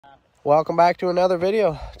Welcome back to another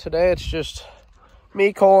video. Today it's just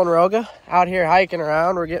me, Cole, and Roga out here hiking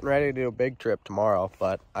around. We're getting ready to do a big trip tomorrow,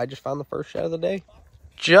 but I just found the first shed of the day.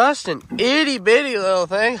 Just an itty bitty little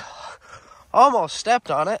thing. Almost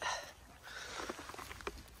stepped on it.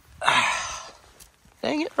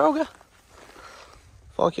 Dang it, Roga.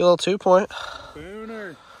 Funky little 2-point.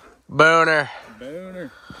 Booner. Booner.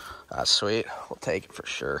 Booner. That's sweet. We'll take it for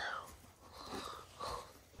sure.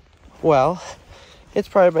 Well, it's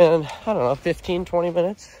probably been, I don't know, 15, 20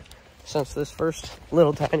 minutes since this first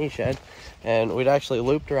little tiny shed. And we'd actually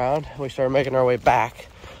looped around. We started making our way back.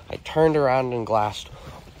 I turned around and glassed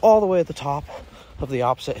all the way at the top of the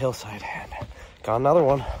opposite hillside. And got another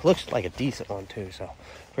one. Looks like a decent one too, so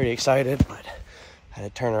pretty excited. But I had to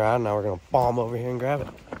turn around. Now we're going to bomb over here and grab it.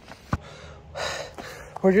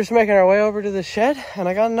 We're just making our way over to the shed, and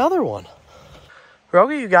I got another one.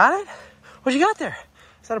 Roga, you got it? What you got there?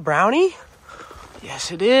 Is that a brownie?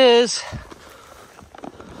 Yes, it is.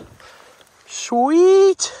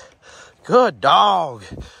 Sweet. Good dog.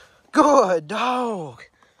 Good dog.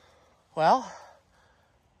 Well,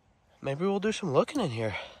 maybe we'll do some looking in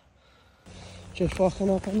here. Just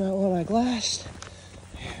walking up on that one I glassed.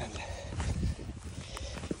 And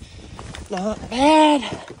not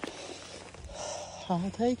bad.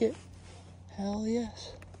 I'll take it. Hell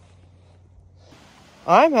yes.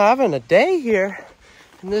 I'm having a day here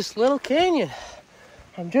in this little canyon.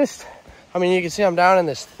 I mean, you can see I'm down in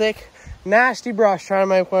this thick, nasty brush trying to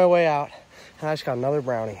make my way out. And I just got another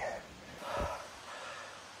brownie.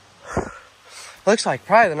 Looks like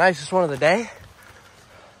probably the nicest one of the day.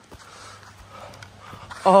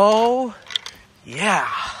 Oh, yeah.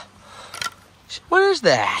 What is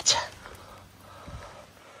that?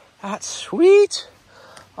 That's sweet.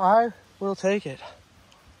 I will take it.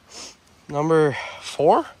 Number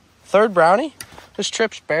 4, third brownie. This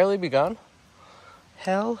trip's barely begun.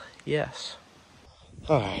 Hell yes.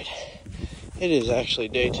 All right, it is actually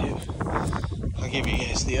day 2. I'll give you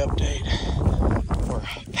guys the update. We're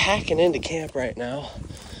packing into camp right now.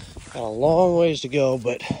 Got a long ways to go,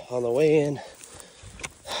 but on the way in,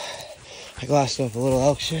 I glassed up a little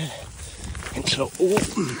elk shed. And so,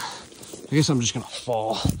 I guess I'm just gonna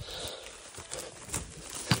fall.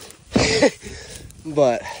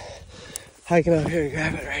 But hiking out here and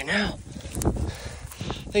grab it right now.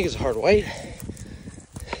 I think it's a hard weight.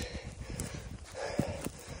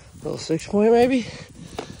 Little 6-point maybe.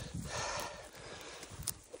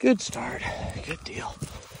 Good start. Good deal.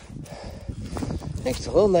 I think it's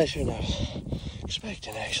a little nicer than I was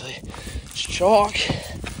expecting actually. It's chalk.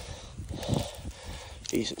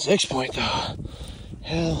 Decent 6-point though.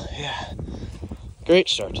 Hell yeah. Great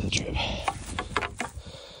start to the trip.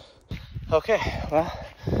 Okay, well,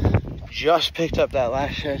 just picked up that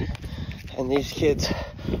last shed, and these kids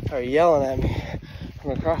are yelling at me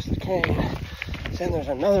from across the canyon, saying there's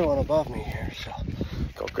another one above me here, so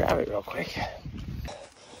go grab it real quick.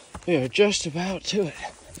 We are just about to it.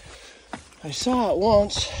 I saw it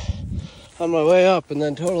once on my way up and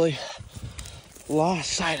then totally lost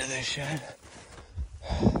sight of this shed.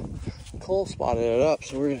 Cole spotted it up,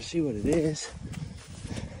 so we're gonna see what it is.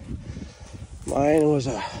 Mine was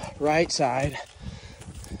a right side.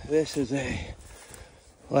 This is a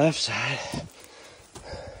left side.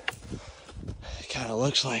 It kind of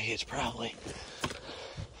looks like it's probably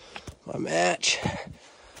my match.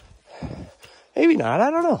 Maybe not, I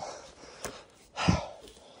don't know.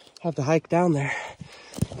 Have to hike down there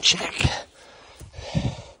and check.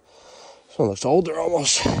 This one looks older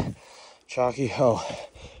almost. Chalky, oh,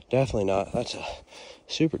 definitely not. That's a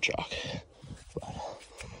super chalk. But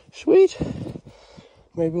sweet.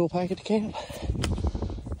 Maybe we'll pack it to camp.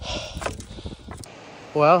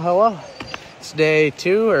 Well, hello. It's day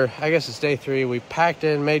 2, or I guess it's day 3. We packed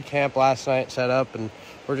in, made camp last night, set up, and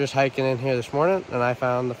we're just hiking in here this morning, and I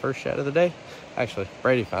found the first shed of the day. Actually,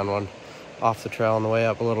 Brady found one off the trail on the way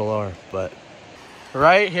up a little lower, but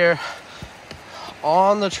right here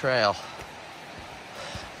on the trail,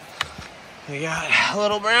 we got a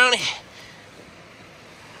little brownie.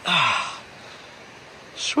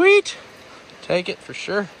 Sweet. Take it for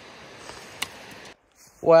sure.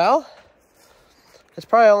 Well, it's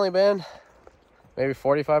probably only been maybe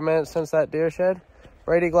 45 minutes since that deer shed.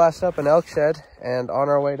 Brady glassed up an elk shed, and on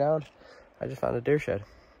our way down, I just found a deer shed.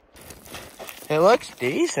 It looks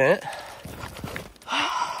decent.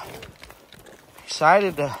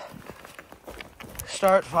 Excited to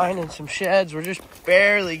start finding some sheds. We're just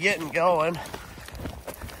barely getting going.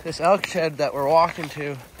 This elk shed that we're walking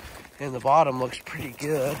to in the bottom looks pretty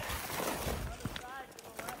good.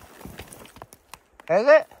 Is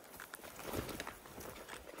it?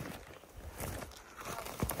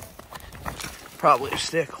 probably a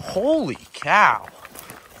stick. Holy cow.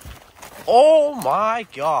 Oh my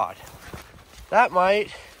God. That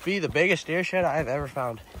might be the biggest deer shed I've ever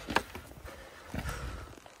found.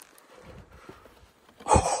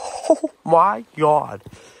 Oh my God.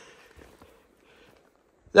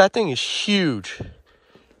 That thing is huge.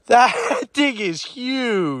 That thing is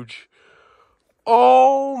huge.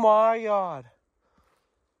 Oh my God.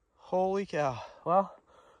 Holy cow. Well,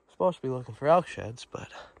 I'm supposed to be looking for elk sheds, but...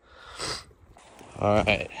 All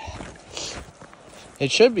right.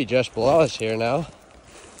 It should be just below us here now.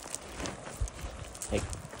 Like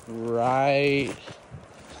right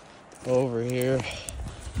over here.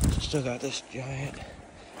 Still got this giant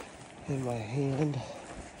in my hand.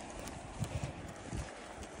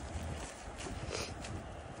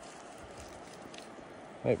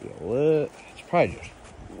 Might be a little, it's probably just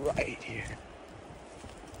right here.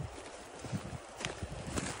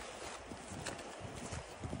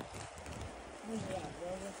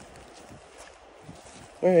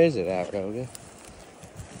 Where is it at, Roga?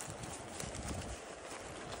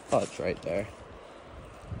 Oh, it's right there.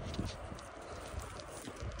 It's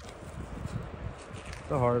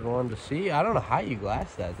a hard one to see. I don't know how you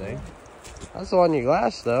glass that thing. That's the one you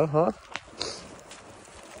glassed though, huh?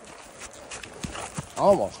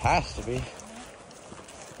 Almost has to be.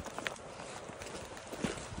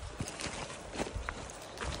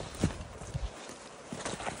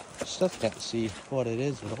 Still can't see what it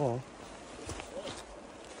is at all.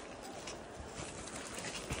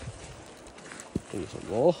 Use a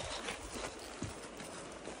roll.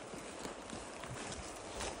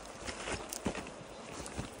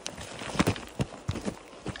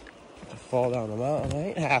 To fall down the mountain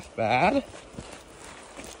ain't half bad.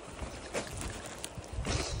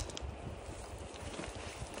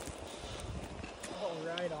 Oh,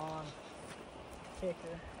 right on. Kicker.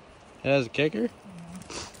 It has a kicker?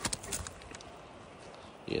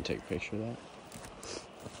 You gonna take a picture of that?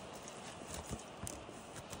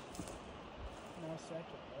 No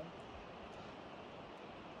second, bro.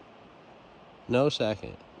 No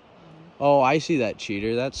second. Oh, I see that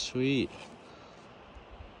cheater. That's sweet.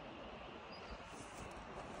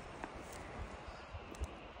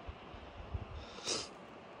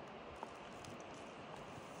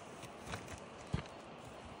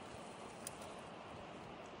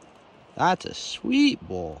 That's a sweet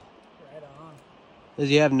bull. Right on. Does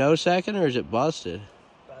he have no second or is it busted?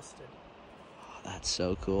 Busted. Oh, that's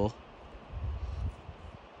so cool.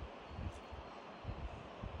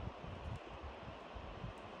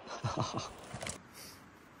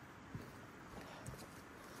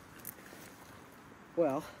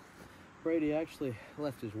 Well, Brady actually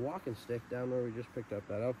left his walking stick down where we just picked up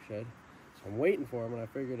that elk shed. So I'm waiting for him, and I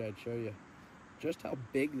figured I'd show you just how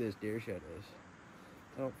big this deer shed is.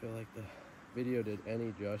 I don't feel like the video did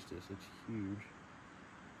any justice. It's huge.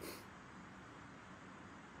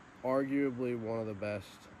 Arguably one of the best,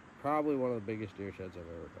 probably one of the biggest deer sheds I've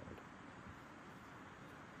ever found.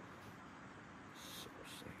 So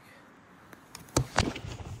sick.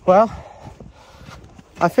 Well,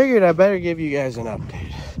 I figured I better give you guys an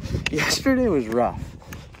update. Yesterday was rough.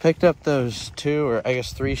 Picked up those 2 or I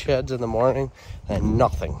guess 3 sheds in the morning and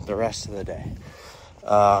nothing the rest of the day.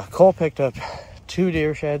 Cole picked up 2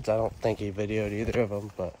 deer sheds. I don't think he videoed either of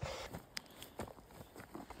them, but...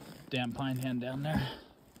 Damn pine hand down there.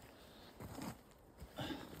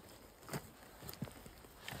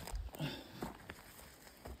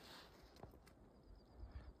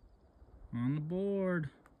 On the board.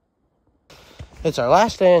 It's our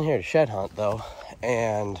last day in here to shed hunt though,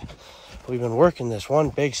 and we've been working this one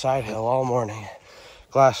big side hill all morning,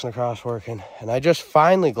 glassing across working, and I just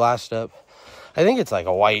finally glassed up, I think it's like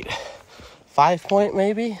a white 5-point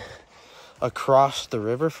maybe, across the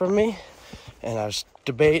river from me, and I was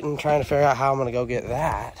debating, trying to figure out how I'm gonna go get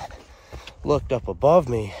that. Looked up above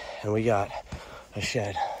me, and we got a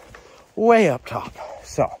shed way up top.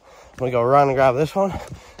 So I'm gonna go run and grab this one,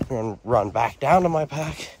 and run back down to my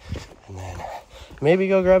pack, and then maybe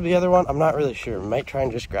go grab the other one. I'm not really sure. Might try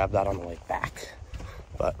and just grab that on the way back,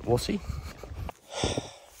 but we'll see.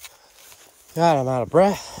 God, I'm out of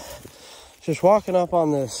breath. Just walking up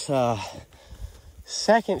on this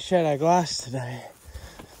second shed I glassed today.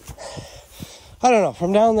 I don't know,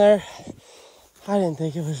 from down there, I didn't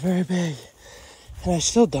think it was very big, and I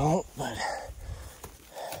still don't, but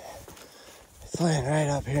it's laying right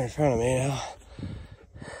up here in front of me now.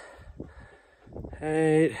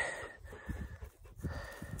 Right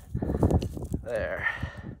there.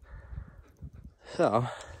 So,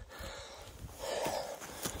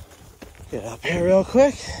 get up here real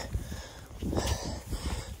quick,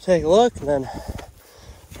 take a look, and then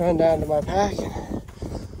run down to my pack and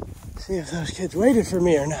see See if those kids waited for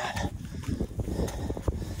me or not.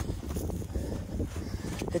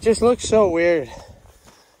 It just looks so weird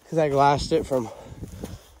because I glassed it from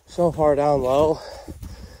so far down low,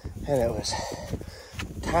 and it was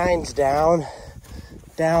tines down,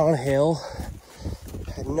 downhill.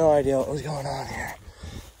 I had no idea what was going on here.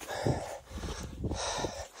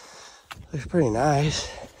 Looks pretty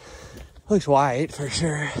nice. Looks white for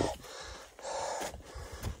sure.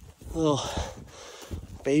 Little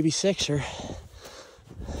baby sixer.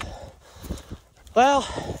 Well,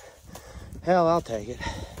 hell, I'll take it.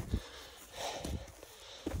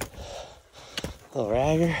 Little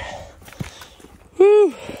ragger.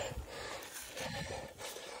 Woo!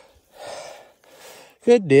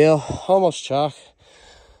 Good deal. Almost chalk.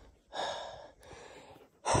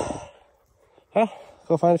 Well,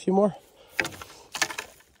 go find a few more.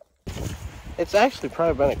 It's actually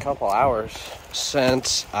probably been a couple hours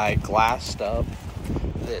since I glassed up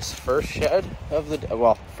this first shed of the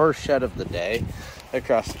day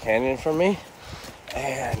across the canyon from me,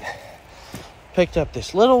 and picked up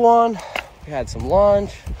this little one. We had some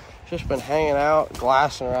lunch, just been hanging out,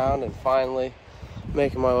 glassing around, and finally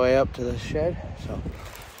making my way up to this shed. So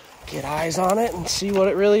get eyes on it and see what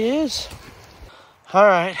it really is. All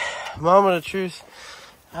right, moment of truth.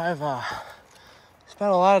 I've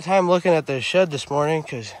spent a lot of time looking at this shed this morning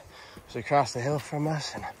because it was across the hill from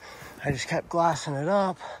us, and I just kept glassing it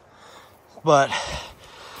up. But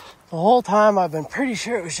the whole time I've been pretty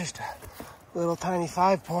sure it was just a little tiny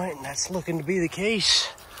 5-point, and that's looking to be the case.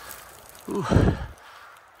 Ooh,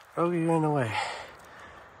 Rogue, you're in the way.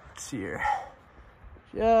 Let's see here.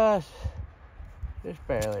 Just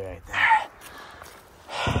barely right there.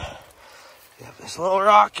 Get this little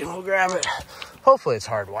rock and we'll grab it. Hopefully it's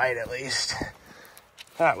hard white at least.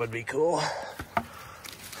 That would be cool.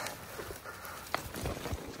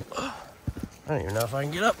 I don't even know if I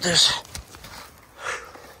can get up this.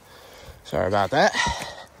 Sorry about that.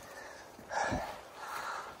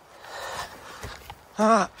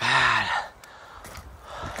 Not bad.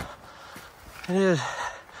 It is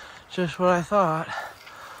just what I thought.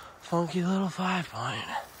 Funky little 5-point.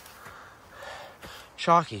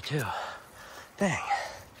 Chalky too. Dang.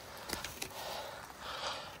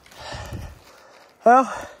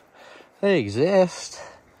 Well, they exist.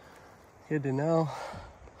 Good to know.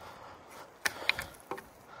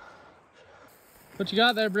 What you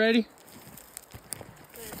got there, Brady?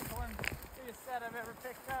 Biggest set I've ever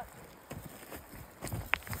picked up.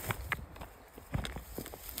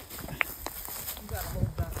 You gotta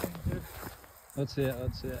hold that thing, dude. Let's see it,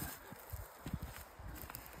 let's see it.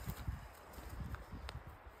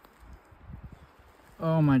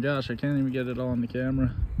 Oh my gosh, I can't even get it all on the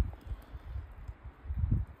camera.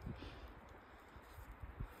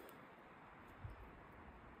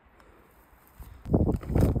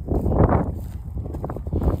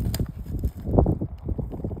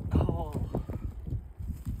 Oh.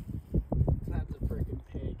 That's a freaking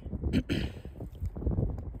pig.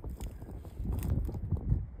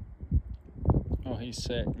 Oh, he's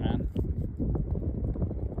sick, man.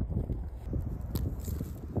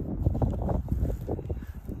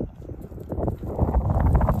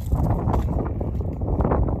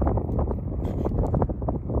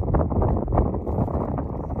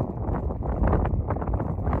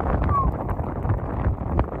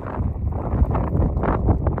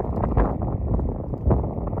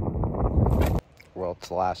 Well, it's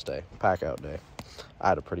the last day, pack out day. I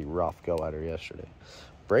had a pretty rough go at her yesterday.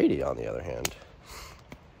 Brady, on the other hand,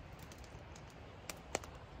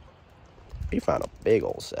 he found a big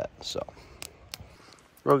old set. So,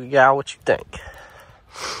 Rogue gal, what you think?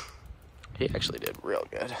 He actually did real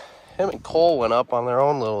good. Him and Cole went up on their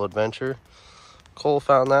own little adventure. Cole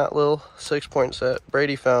found that little 6-point set.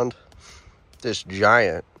 Brady found this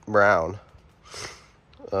giant brown.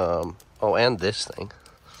 Oh, and this thing.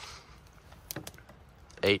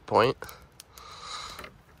 8-point.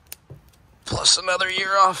 Plus another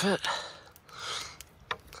year off it.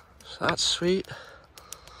 So that's sweet.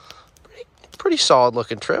 Pretty solid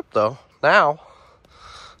looking trip though. Now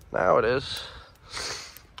it is.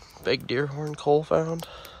 Big deer horn Cole found.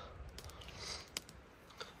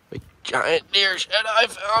 Big giant deer shed I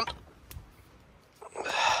found.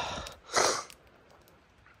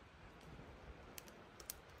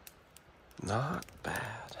 Not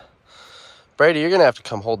bad. Brady, you're gonna have to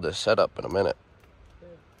come hold this setup in a minute.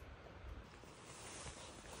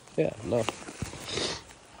 Yeah, no.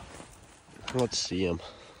 Let's see him.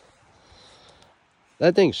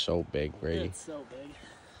 That thing's so big, Brady. It's so big.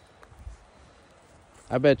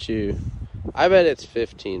 I bet it's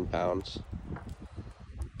 15 pounds.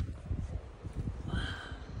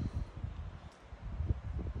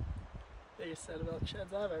 elk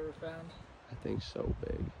sheds I've ever found. I think so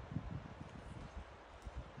big.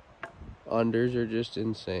 Unders are just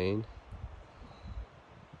insane.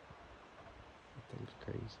 That thing's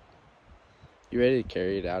crazy. You ready to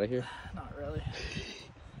carry it out of here? Not really.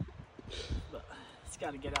 But it's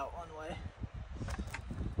got to get out one way.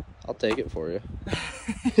 I'll take it for you.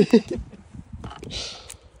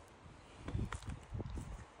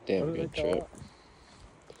 Damn good trip.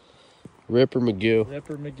 Ripper Magoo.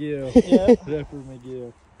 Ripper Magoo. Yeah. Ripper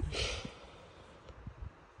Magoo.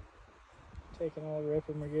 Taking old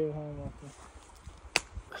Ripper Magoo home with me.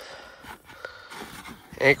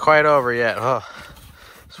 Ain't quite over yet, huh?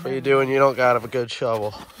 That's what you do when you don't got a good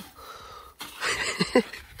shovel.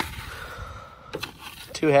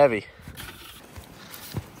 Too heavy.